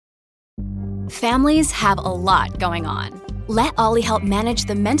Families have a lot going on. Let Ollie help manage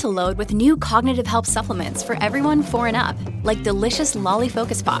the mental load with new cognitive help supplements for everyone 4 and up, like delicious Lolly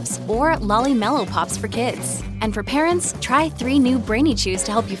Focus Pops or Lolly Mellow Pops for kids. And for parents, try 3 new Brainy Chews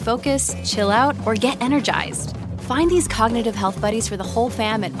to help you focus, chill out, or get energized. Find these cognitive health buddies for the whole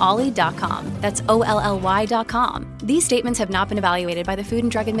fam at ollie.com. That's OLLY.com. These statements have not been evaluated by the Food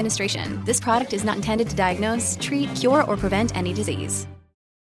and Drug Administration. This product is not intended to diagnose, treat, cure, or prevent any disease.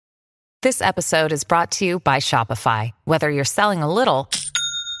 This episode is brought to you by Shopify. Whether you're selling a little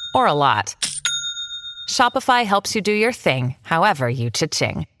or a lot, Shopify helps you do your thing, however you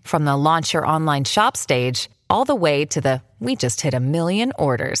cha-ching. From the launch your online shop stage, all the way to the we just hit 1 million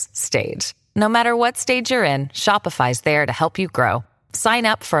orders stage. No matter what stage you're in, Shopify's there to help you grow. Sign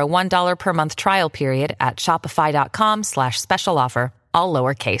up for a $1 per month trial period at shopify.com/special offer, all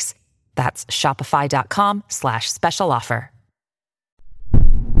lowercase. That's shopify.com/special offer.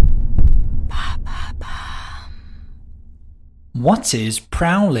 What is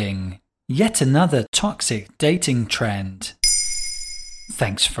prowling? Yet another toxic dating trend.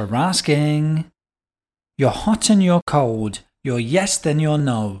 Thanks for asking. You're hot and you're cold. You're yes then you're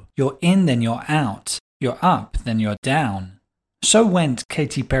no. You're in then you're out. You're up then you're down. So went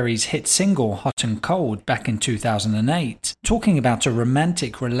Katy Perry's hit single Hot and Cold back in 2008, talking about a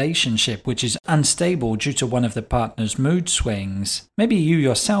romantic relationship which is unstable due to one of the partner's mood swings. Maybe you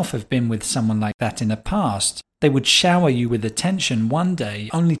yourself have been with someone like that in the past. They would shower you with attention one day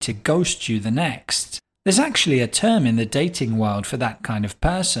only to ghost you the next. There's actually a term in the dating world for that kind of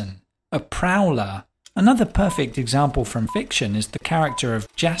person, a prowler. Another perfect example from fiction is the character of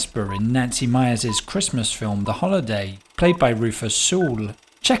Jasper in Nancy Meyers' Christmas film The Holiday, played by Rufus Sewell.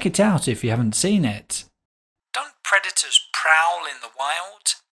 Check it out if you haven't seen it. Don't predators prowl in the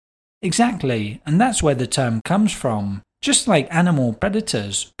wild? Exactly, and that's where the term comes from. Just like animal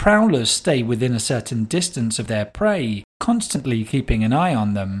predators, prowlers stay within a certain distance of their prey, constantly keeping an eye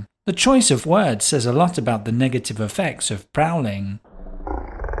on them. The choice of words says a lot about the negative effects of prowling.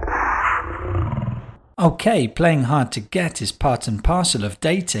 Okay, playing hard to get is part and parcel of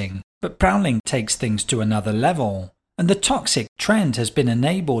dating, but prowling takes things to another level. And the toxic trend has been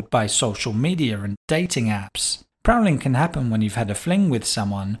enabled by social media and dating apps. Prowling can happen when you've had a fling with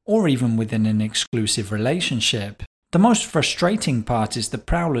someone, or even within an exclusive relationship. The most frustrating part is the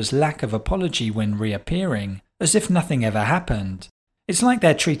prowler's lack of apology when reappearing, as if nothing ever happened. It's like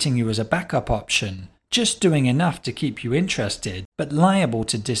they're treating you as a backup option, just doing enough to keep you interested, but liable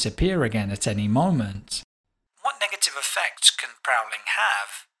to disappear again at any moment. What negative effects can prowling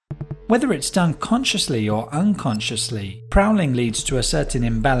have? Whether it's done consciously or unconsciously, prowling leads to a certain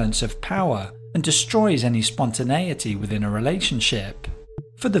imbalance of power and destroys any spontaneity within a relationship.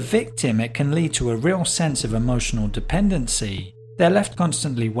 For the victim, it can lead to a real sense of emotional dependency. They're left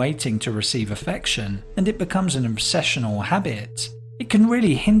constantly waiting to receive affection, and it becomes an obsessional habit. It can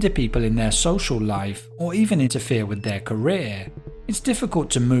really hinder people in their social life or even interfere with their career. It's difficult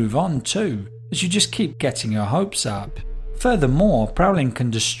to move on too, as you just keep getting your hopes up. Furthermore, prowling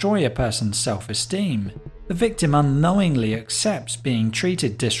can destroy a person's self-esteem. The victim unknowingly accepts being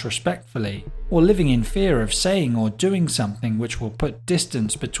treated disrespectfully, or living in fear of saying or doing something which will put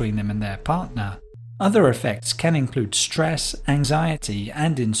distance between them and their partner. Other effects can include stress, anxiety,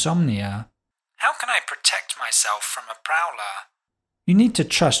 and insomnia. How can I protect myself from a prowler? You need to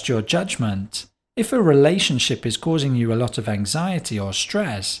trust your judgment. If a relationship is causing you a lot of anxiety or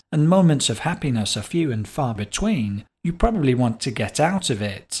stress, and moments of happiness are few and far between, you probably want to get out of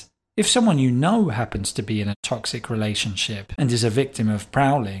it. If someone you know happens to be in a toxic relationship and is a victim of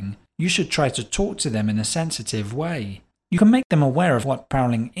prowling, you should try to talk to them in a sensitive way. You can make them aware of what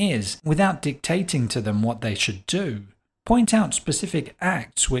prowling is without dictating to them what they should do. Point out specific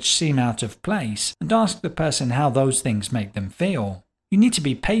acts which seem out of place and ask the person how those things make them feel. You need to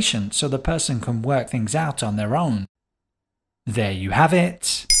be patient so the person can work things out on their own. There you have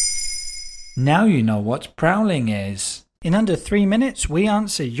it. Now you know what prowling is. In under 3 minutes, we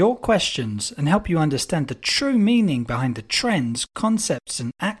answer your questions and help you understand the true meaning behind the trends, concepts,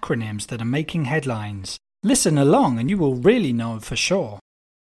 and acronyms that are making headlines. Listen along and you will really know for sure.